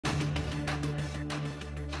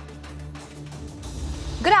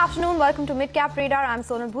Good afternoon, welcome to Midcap Radar. I'm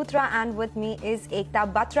Sonal Bhutra and with me is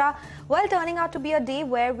Ekta Batra. Well, turning out to be a day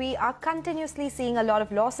where we are continuously seeing a lot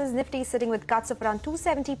of losses. Nifty sitting with cuts of around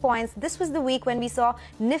 270 points. This was the week when we saw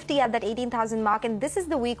Nifty at that 18,000 mark, and this is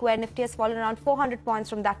the week where Nifty has fallen around 400 points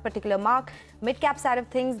from that particular mark. Midcap side of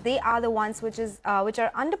things, they are the ones which are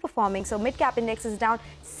underperforming. So Midcap index is down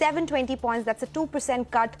 720 points. That's a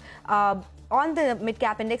 2% cut on the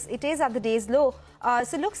Midcap index. It is at the day's low.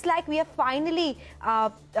 So looks like we are finally,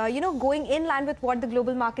 going in line with what the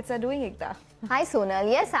global markets are doing, Ekta. Hi, Sonal.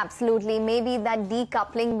 Yes, absolutely. Maybe that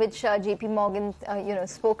decoupling which JP Morgan,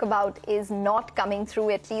 spoke about is not coming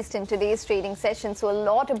through, at least in today's trading session. So a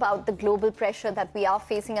lot about the global pressure that we are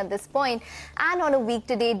facing at this point. And on a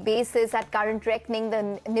week-to-date basis, at current reckoning,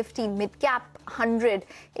 the Nifty Midcap 100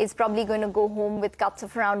 is probably going to go home with cuts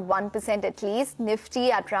of around 1% at least.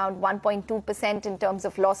 Nifty at around 1.2% in terms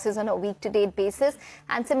of losses on a week-to-date basis,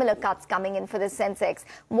 and similar cuts coming in for the Sensex.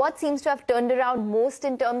 What seems to have turned around most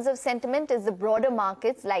in terms of sentiment is the broader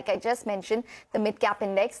markets, like I just mentioned, the Midcap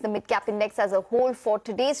index. The Midcap index as a whole for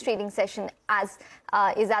today's trading session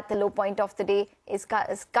is at the low point of the day, is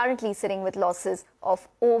currently sitting with losses of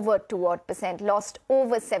over 2%, lost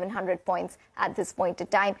over 700 points at this point in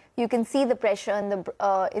time. You can see the pressure in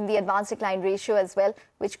the advanced decline ratio as well,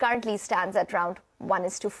 which currently stands at around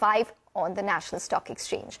 1:5 on the National Stock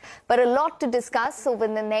Exchange. But a lot to discuss over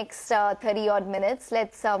the next 30-odd minutes.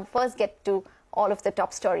 Let's first get to all of the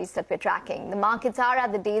top stories that we're tracking. The markets are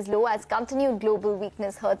at the day's low as continued global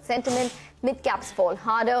weakness hurts sentiment. Mid-caps fall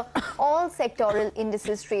harder. All sectoral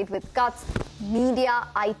indices trade with cuts. Media,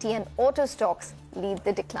 IT and auto stocks lead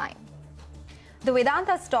the decline. The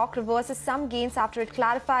Vedanta stock reverses some gains after it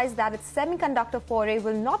clarifies that its semiconductor foray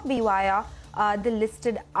will not be via the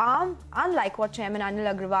listed arm, unlike what Chairman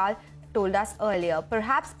Anil Agrawal told us earlier,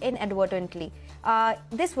 perhaps inadvertently.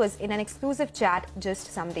 This was in an exclusive chat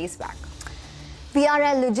just some days back.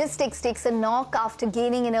 VRL Logistics takes a knock after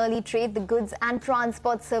gaining an early trade. The Goods and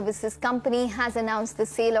Transport Services Company has announced the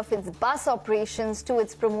sale of its bus operations to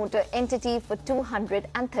its promoter entity for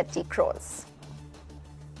 230 crores.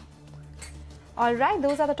 All right,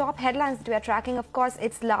 those are the top headlines that we are tracking. Of course,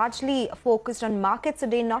 it's largely focused on markets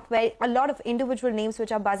today, not a lot of individual names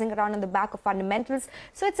which are buzzing around on the back of fundamentals.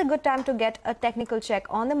 So it's a good time to get a technical check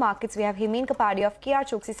on the markets. We have Himeen Kapadia of KR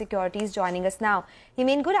Choksi Securities joining us now.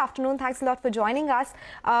 Himeen, good afternoon. Thanks a lot for joining us.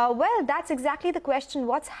 Well, that's exactly the question.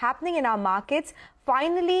 What's happening in our markets?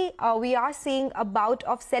 Finally, we are seeing a bout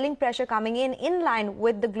of selling pressure coming in line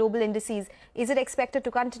with the global indices. Is it expected to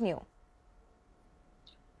continue?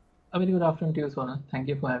 A very good afternoon to you, Sona. Thank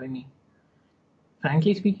you for having me.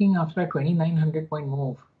 Frankly speaking, after a 2,900 point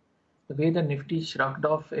move, the way the Nifty shrugged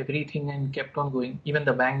off everything and kept on going, even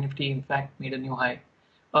the Bank Nifty, in fact, made a new high,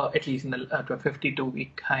 at least in the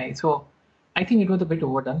 52-week high. So I think it was a bit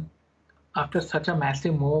overdone. After such a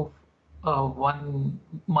massive move, 1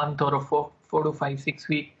 month or a 4 to 5, 6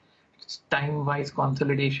 week time-wise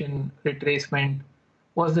consolidation, retracement,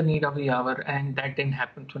 was the need of the hour, and that didn't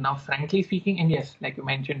happen. So now, frankly speaking, and yes, like you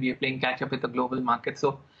mentioned, we are playing catch up with the global market.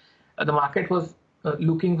 So the market was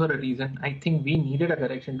looking for a reason. I think we needed a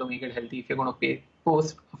correction to make it healthy. If you're going to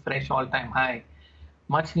post a fresh all-time high,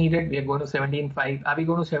 much needed. We are going to 17.5. Are we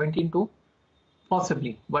going to 17.2?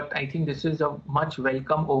 Possibly. But I think this is a much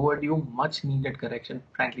welcome, overdue, much needed correction,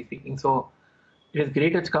 frankly speaking. So it is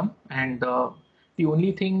great it's come. And the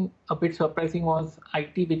only thing a bit surprising was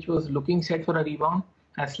IT, which was looking set for a rebound,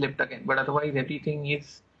 has slipped again, but otherwise everything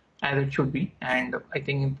is as it should be. And I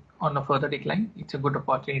think on a further decline, it's a good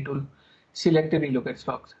opportunity to selectively look at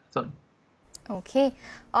stocks. So, okay,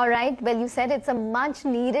 all right. Well, you said it's a much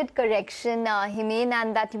needed correction, Himeen,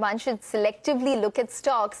 and that one should selectively look at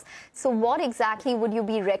stocks. So what exactly would you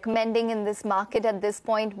be recommending in this market at this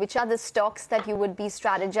point? Which are the stocks that you would be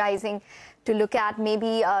strategizing to look at,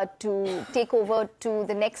 maybe to take over to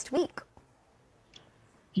the next week?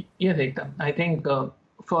 Yes, Ekta. I think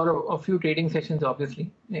for a few trading sessions, obviously,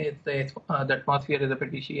 the atmosphere is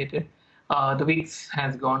appreciated. The weeks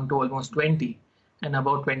has gone to almost 20, and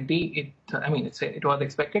about 20, it was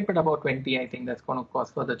expected, but about 20, I think that's going to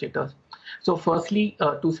cause further jitters. So firstly,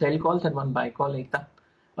 two sell calls and one buy call, Ekta.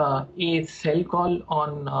 A sell call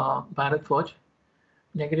on Bharat Forge,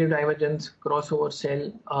 negative divergence, crossover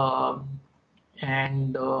sell,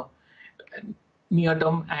 and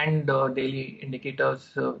near-term and daily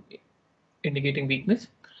indicators indicating weakness.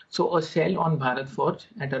 So a sell on Bharat Forge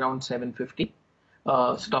at around 750,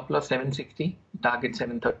 stop loss 760, target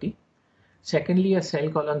 730. Secondly, a sell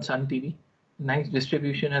call on Sun TV. Nice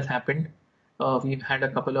distribution has happened. We've had a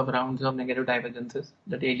couple of rounds of negative divergences.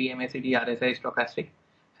 The daily MACD RSI stochastic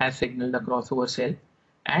has signaled a crossover sell.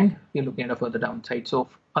 and we're looking at a further downside. So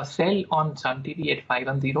a sell on Sun TV at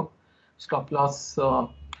 510, stop loss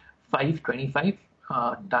 525,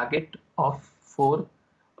 target of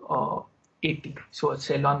 480. So a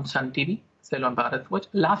sell on Sun TV, sell on Bharatwatch.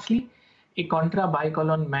 Lastly, a contra buy call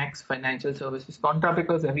on Max Financial Services. Contra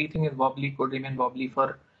because everything is wobbly, could remain wobbly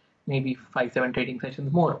for maybe 5-7 trading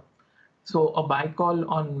sessions more. So a buy call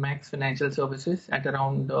on Max Financial Services at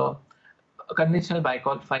around a conventional buy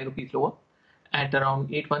call 5 rupees lower at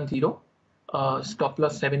around 810, stop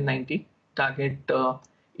loss 790, target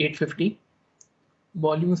 850.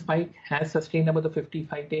 Volume spike has sustained above the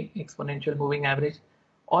 55-day exponential moving average.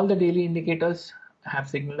 All the daily indicators have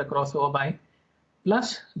signaled a crossover buy.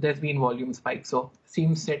 Plus, there's been volume spike, so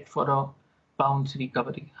seems set for a bounce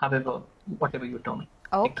recovery. However, whatever you term it.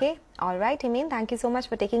 Okay, all right, Himeen, thank you so much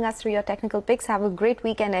for taking us through your technical picks. Have a great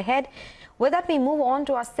weekend ahead. With that, we move on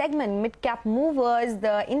to our segment, Mid-Cap Movers.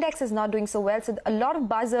 The index is not doing so well, so a lot of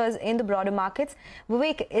buzzers in the broader markets.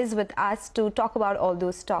 Vivek is with us to talk about all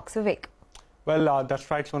those stocks. Vivek. Well,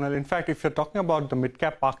 that's right, Sonal. In fact, if you're talking about the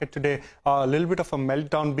mid-cap market today, a little bit of a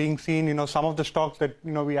meltdown being seen. Some of the stocks that,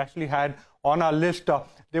 we actually had on our list,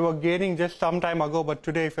 they were gaining just some time ago. But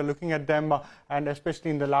today, if you're looking at them, and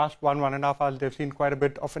especially in the last 1.5 hours, they've seen quite a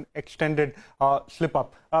bit of an extended slip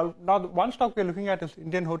up. Now, the one stock we're looking at is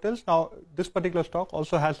Indian Hotels. Now, this particular stock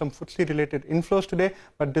also has some FTSE-related inflows today.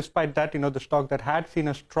 But despite that, the stock that had seen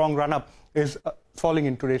a strong run-up is falling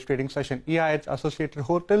in today's trading session. EIH, Associated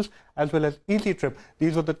Hotels, as well as Easy Trip.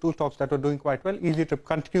 These were the two stocks that were doing quite well. Easy Trip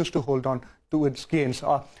continues to hold on to its gains.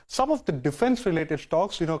 Some of the defense-related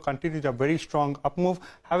stocks, continue their very strong up move.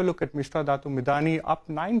 Have a look at Mishra Dhatu Midani, up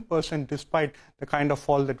 9% despite the kind of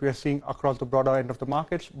fall that we are seeing across the broader end of the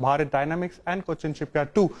markets. Bharat Dynamics and Cochin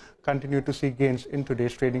Shipyard too continue to see gains in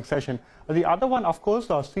today's trading session. The other one, of course,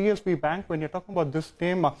 CSB Bank. When you're talking about this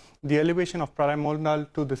name, the elevation of Pranay Molnar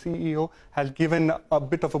to the CEO has given a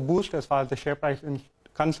bit of a boost as far as the share price is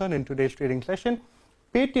concerned in today's trading session.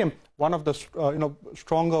 Paytm, one of the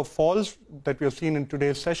stronger falls that we have seen in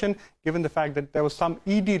today's session, given the fact that there was some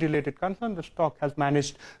ED-related concern, the stock has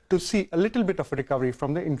managed to see a little bit of a recovery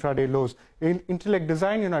from the intraday lows. In Intellect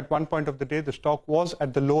Design, at one point of the day, the stock was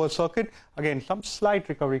at the lower circuit. Again, some slight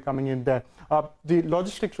recovery coming in there. The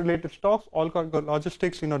logistics-related stocks, Allcargo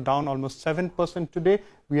Logistics, down almost 7% today.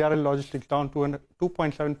 VRL Logistics down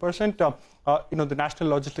 2.7%. The National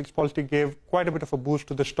Logistics Policy gave quite a bit of a boost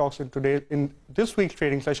to the stocks in this week's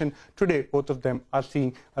trading session. Today, both of them are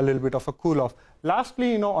seeing a little bit of a cool-off.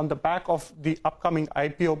 Lastly, on the back of the upcoming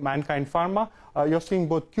IPO Mankind Pharma, you're seeing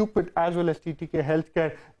both Cupid as well as TTK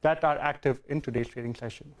Healthcare that are active in today's trading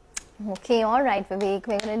session. Okay, all right, Vivek.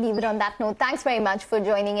 We're going to leave it on that note. Thanks very much for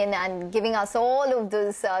joining in and giving us all of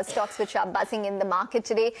those stocks which are buzzing in the market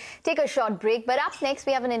today. Take a short break. But up next,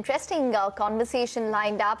 we have an interesting conversation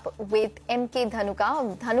lined up with MK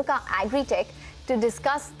Dhanuka of Dhanuka Agritech to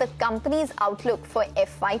discuss the company's outlook for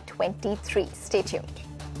FY23. Stay tuned.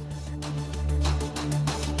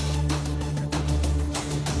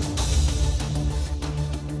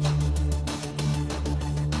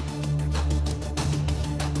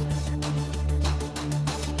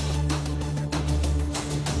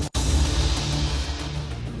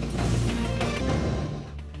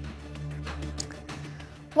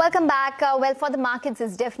 Welcome back. Well, for the markets,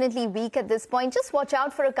 it's definitely weak at this point. Just watch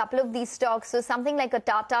out for a couple of these stocks. So something like a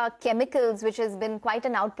Tata Chemicals, which has been quite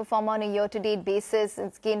an outperformer on a year-to-date basis.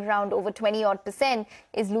 It's gained around over 20-odd%,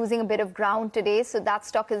 is losing a bit of ground today. So that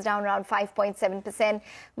stock is down around 5.7%.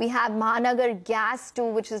 We have Mahanagar Gas too,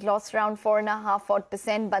 which has lost around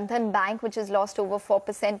 4.5-odd%. Bandhan Bank, which has lost over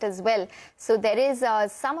 4% as well. So there is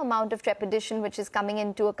some amount of trepidation which is coming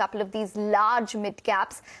into a couple of these large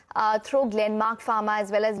mid-caps. Throw Glenmark Pharma as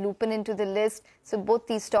well as Lupin into the list. So both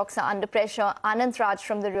these stocks are under pressure. Anand Raj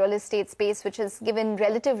from the real estate space, which has given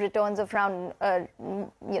relative returns of around,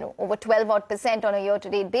 over 12-odd% on a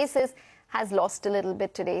year-to-date basis, has lost a little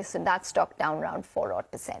bit today. So that stock down around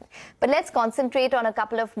 4-odd%. But let's concentrate on a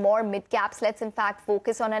couple of more mid-caps. Let's in fact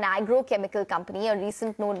focus on an agrochemical company. A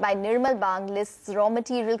recent note by Nirmal Bang lists raw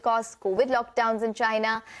material costs, COVID lockdowns in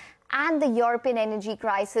China, and the European energy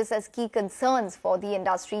crisis as key concerns for the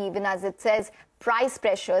industry, even as it says price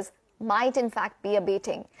pressures might in fact be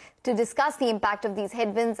abating. To discuss the impact of these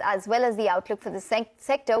headwinds as well as the outlook for the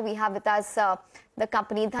sector, we have with us the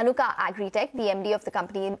company Dhanuka Agritech, the MD of the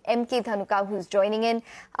company, MK Dhanuka, who's joining in.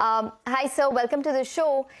 Hi, sir. Welcome to the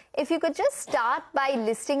show. If you could just start by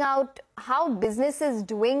listing out how business is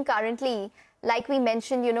doing currently. Like we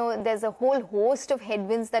mentioned, there's a whole host of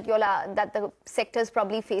headwinds that the sector is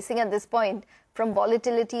probably facing at this point, from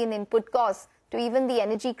volatility in input costs to even the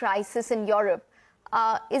energy crisis in Europe.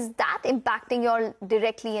 Is that impacting you all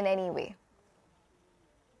directly in any way?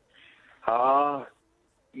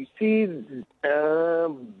 You see,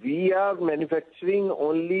 we are manufacturing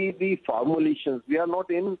only the formulations. We are not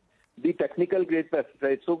in the technical grade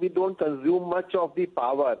pesticides, so we don't consume much of the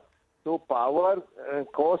power. So power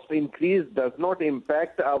cost increase does not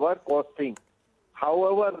impact our costing.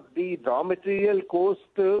 However, the raw material cost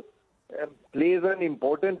plays an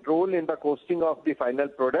important role in the costing of the final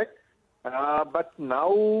product. But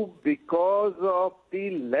now, because of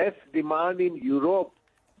the less demand in Europe,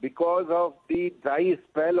 because of the dry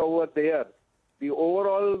spell over there, the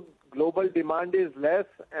overall global demand is less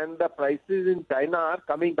and the prices in China are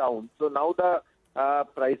coming down. So now the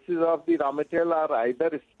prices of the raw material are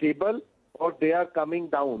either stable or they are coming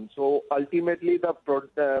down. So ultimately the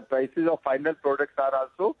prices of final products are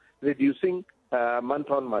also reducing month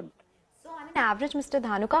on month. So on an average, Mr.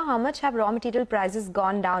 Dhanuka, how much have raw material prices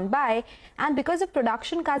gone down by? And because of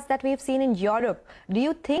production cuts that we've seen in Europe, do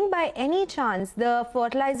you think by any chance the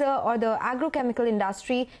fertilizer or the agrochemical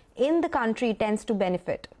industry in the country tends to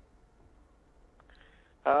benefit?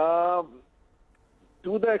 To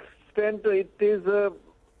the extent it is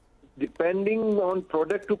depending on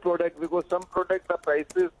product to product, because some products the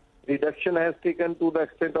prices reduction has taken to the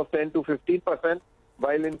extent of 10 to 15%.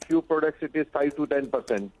 While in few products it is 5 to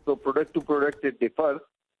 10%. So product to product it differs.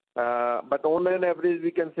 But on an average we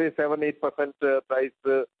can say 7-8% price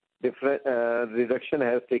reduction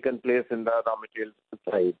has taken place in the raw material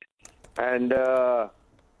side. And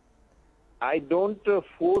I don't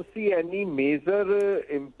foresee any major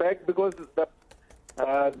impact because the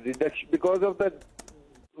reduction, because of the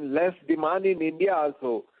less demand in India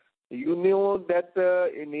also. You know that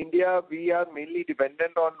in India we are mainly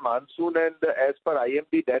dependent on monsoon, and as per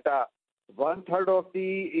IMD data, 1/3 of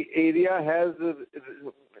the area has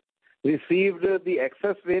received the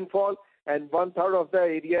excess rainfall and 1/3 of the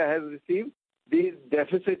area has received the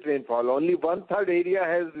deficit rainfall. Only 1/3 area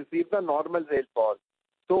has received the normal rainfall.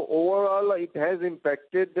 So overall it has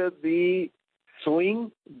impacted the sowing.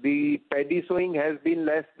 The paddy sowing has been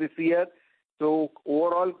less this year. So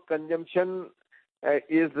overall consumption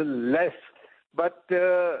is less, but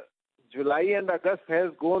July and August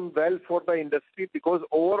has gone well for the industry because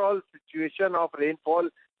overall situation of rainfall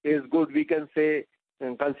is good. We can say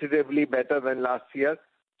considerably better than last year.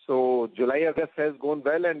 So July, August has gone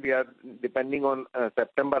well, and we are depending on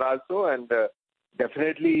September also, and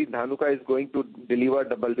definitely Dhanuka is going to deliver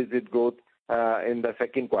double-digit growth in the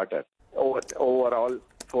second quarter overall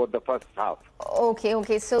for the first half.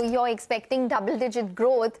 Okay. So you're expecting double-digit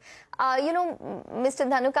growth. Mr.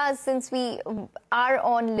 Dhanuka, since we are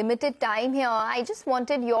on limited time here, I just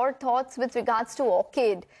wanted your thoughts with regards to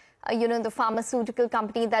Orchid, the pharmaceutical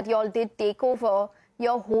company that you all did take over.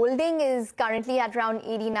 Your holding is currently at around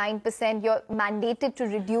 89%. You're mandated to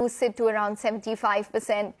reduce it to around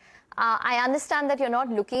 75%. I understand that you're not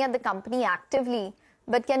looking at the company actively,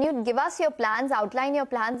 but can you give us your plans, outline your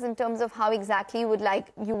plans in terms of how exactly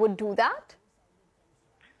you would do that?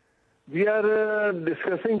 We are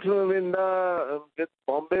discussing with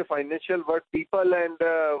Bombay Financial World people, and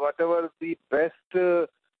whatever the best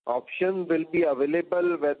option will be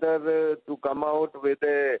available, whether to come out with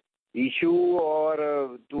a issue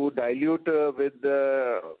or to dilute with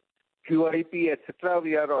QIP, etc.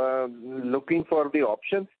 We are looking for the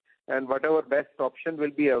options, and whatever best option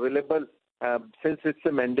will be available, since it's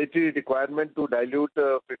a mandatory requirement to dilute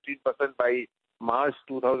 15% by March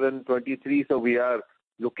 2023. So we are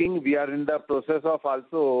looking. We are in the process of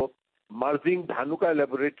also merging Dhanuka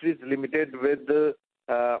Laboratories Limited with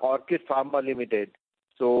Orchid Pharma Limited.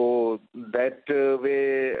 So that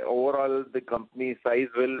way overall the company size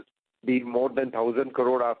will be more than 1,000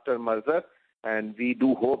 crore after merger, and we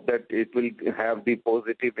do hope that it will have the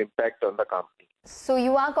positive impact on the company. So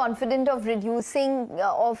you are confident of reducing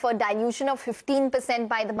of a dilution of 15%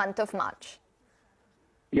 by the month of March?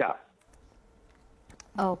 Yeah.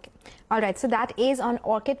 Okay. All right. So that is on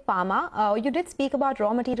Orchid Pharma. You did speak about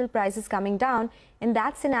raw material prices coming down. In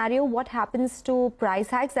that scenario, what happens to price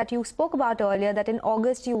hikes that you spoke about earlier, that in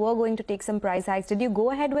August you were going to take some price hikes? Did you go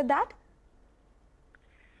ahead with that?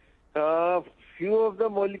 Few of the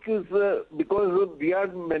molecules, because we are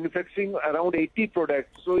manufacturing around 80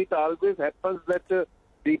 products, so it always happens that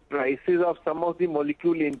the prices of some of the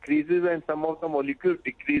molecule increases and some of the molecule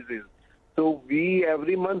decreases. So we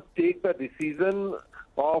every month take the decision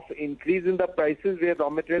of increase in the prices where raw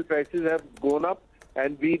material prices have gone up,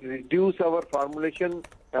 and we reduce our formulation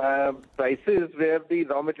prices where the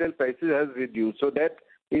raw material prices has reduced. So that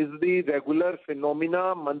is the regular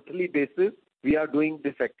phenomena, monthly basis we are doing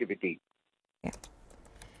this activity. Yeah.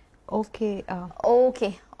 Okay.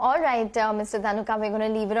 Okay. All right, Mr. Dhanuka, we're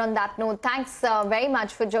going to leave it on that note. Thanks very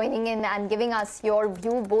much for joining in and giving us your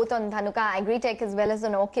view both on Dhanuka Agritech as well as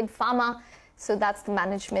on Orchid Pharma. So that's the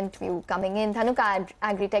management view coming in. Dhanuka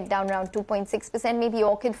Agritech down around 2.6%. Maybe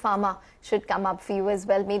Orchid Pharma should come up for you as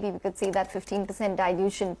well. Maybe we could see that 15%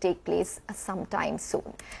 dilution take place sometime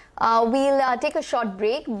soon. We'll take a short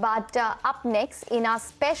break, but up next in our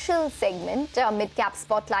special segment, Midcap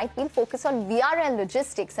Spotlight, we'll focus on VRL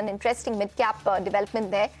Logistics, an interesting midcap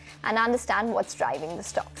development there, and understand what's driving the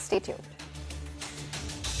stock. Stay tuned.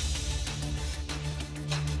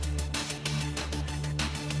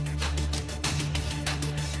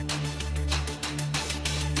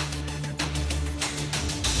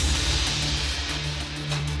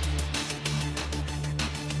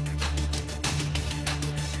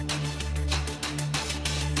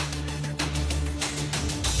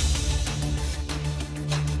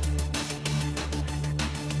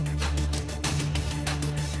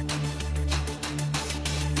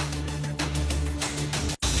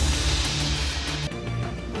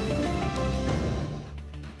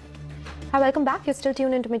 Hi, welcome back. You're still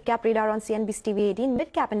tuned into Midcap Radar on CNBC-TV18.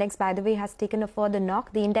 Midcap index, by the way, has taken a further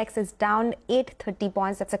knock. The index is down 830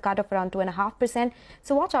 points. That's a cut of around 2.5%.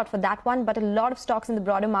 So watch out for that one. But a lot of stocks in the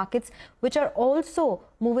broader markets, which are also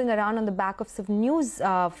moving around on the back of some news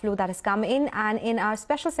flow that has come in. And in our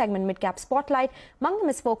special segment, Midcap Spotlight, among them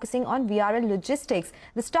is focusing on VRL Logistics.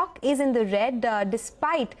 The stock is in the red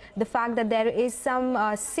despite the fact that there is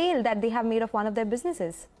some sale that they have made of one of their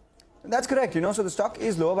businesses. That's correct, so the stock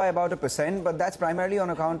is lower by about 1%, but that's primarily on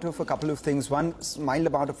account of a couple of things. One, mild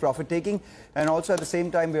amount of profit taking, and also at the same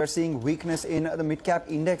time we are seeing weakness in the mid-cap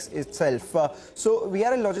index itself. So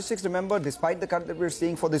VRL Logistics, remember, despite the cut that we're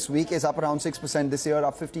seeing for this week, is up around 6% this year,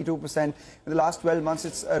 up 52%. In the last 12 months,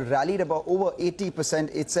 it's rallied about over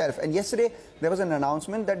 80% itself. And yesterday, there was an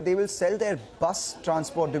announcement that they will sell their bus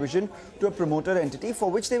transport division to a promoter entity, for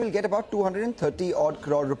which they will get about 230 odd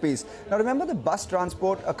crore rupees. Now remember, the bus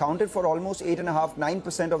transport accounted for almost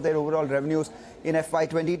 8.5–9% of their overall revenues in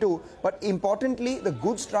FY22. But importantly, the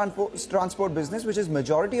goods transport business, which is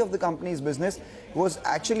majority of the company's business, was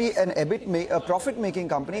actually a profit-making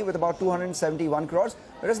company with about 271 crores,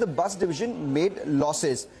 whereas the bus division made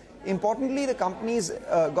losses. Importantly, the company's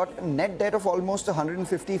got net debt of almost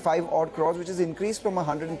 155 odd crores, which is increased from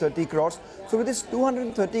 130 crores. So with this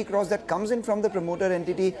 230 crores that comes in from the promoter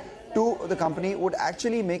entity to the company would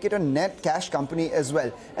actually make it a net cash company as well.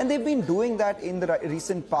 And they've been doing that in the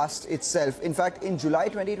recent past itself. In fact, in July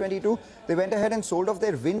 2022, they went ahead and sold off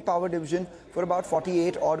their wind power division for about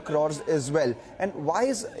 48 odd crores as well. And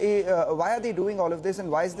why are they doing all of this, and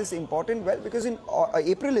why is this important? Well, because in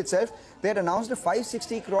April itself, they had announced a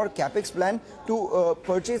 560 crore capex plan to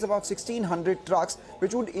purchase about 1,600 trucks,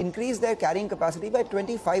 which would increase their carrying capacity by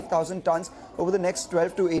 25,000 tons over the next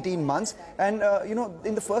 12 to 18 months. And,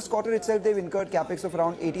 in the first quarter itself, they've incurred capex of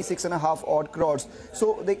around 86.5 odd crores.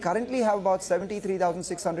 So they currently have about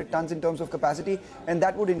 73,600 tons in terms of capacity, and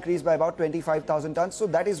that would increase by about 25,000 tons. So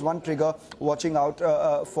that is one trigger watching out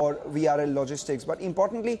for VRL Logistics. But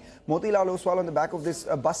importantly, Motilal Oswal, on the back of this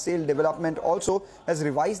bus sale development, also has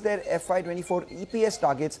revised their FY24 EPS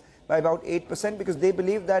targets by about 8%, because they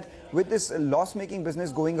believe that with this loss-making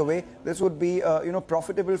business going away, this would be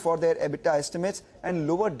profitable for their EBITDA estimates, and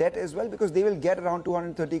lower debt as well, because they will get around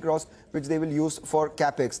 230 crores, which they will use for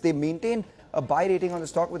capex. They maintain a buy rating on the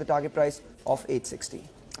stock with a target price of 860.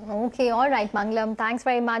 Okay, all right, Mangalam. Thanks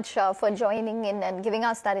very much for joining in and giving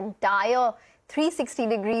us that entire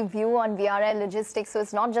 360-degree view on VRL Logistics. So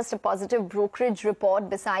it's not just a positive brokerage report,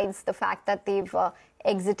 besides the fact that they've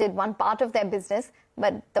exited one part of their business,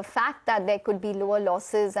 but the fact that there could be lower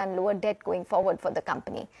losses and lower debt going forward for the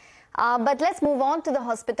company. But let's move on to the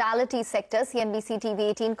hospitality sector.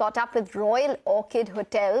 CNBC-TV18 caught up with Royal Orchid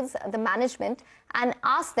Hotels, the management, and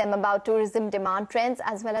asked them about tourism demand trends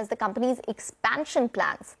as well as the company's expansion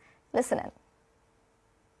plans. Listen in.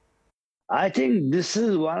 I think this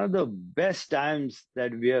is one of the best times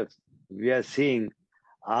that we are seeing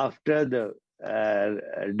after the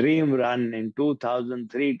dream run in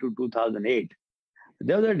 2003 to 2008.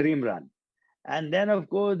 There was a dream run. And then, of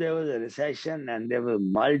course, there was a recession, and there were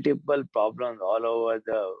multiple problems all over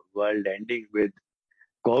the world, ending with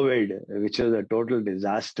COVID, which was a total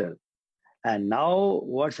disaster. And now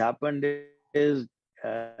what's happened is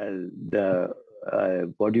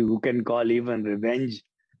what you can call even revenge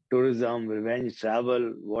tourism, revenge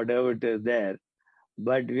travel, whatever it is there.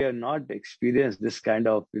 But we have not experienced this kind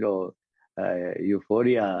of,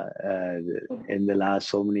 euphoria in the last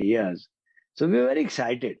so many years. So we're very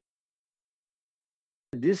excited.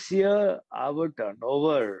 This year, our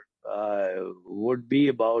turnover would be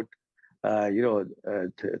about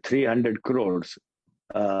 300 crores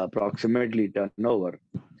approximately turnover.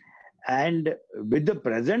 And with the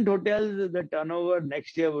present hotels, the turnover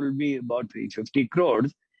next year will be about 350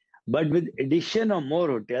 crores. But with addition of more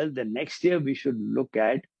hotels, the next year we should look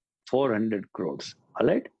at 400 crores. All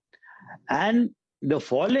right. And the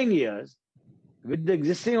following years, with the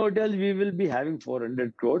existing hotels, we will be having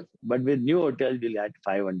 400 crores. But with new hotels, we'll add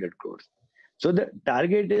 500 crores. So the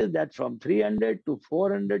target is that from 300 to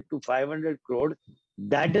 400 to 500 crores,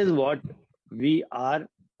 that is what we are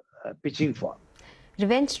pitching for.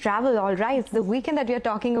 Revenge travel, all right. It's the weekend that we are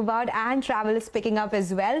talking about, and travel is picking up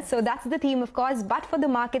as well. So that's the theme, of course. But for the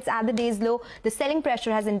markets at the day's low, the selling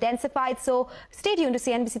pressure has intensified. So stay tuned to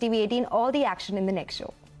CNBC TV 18, all the action in the next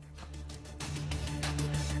show.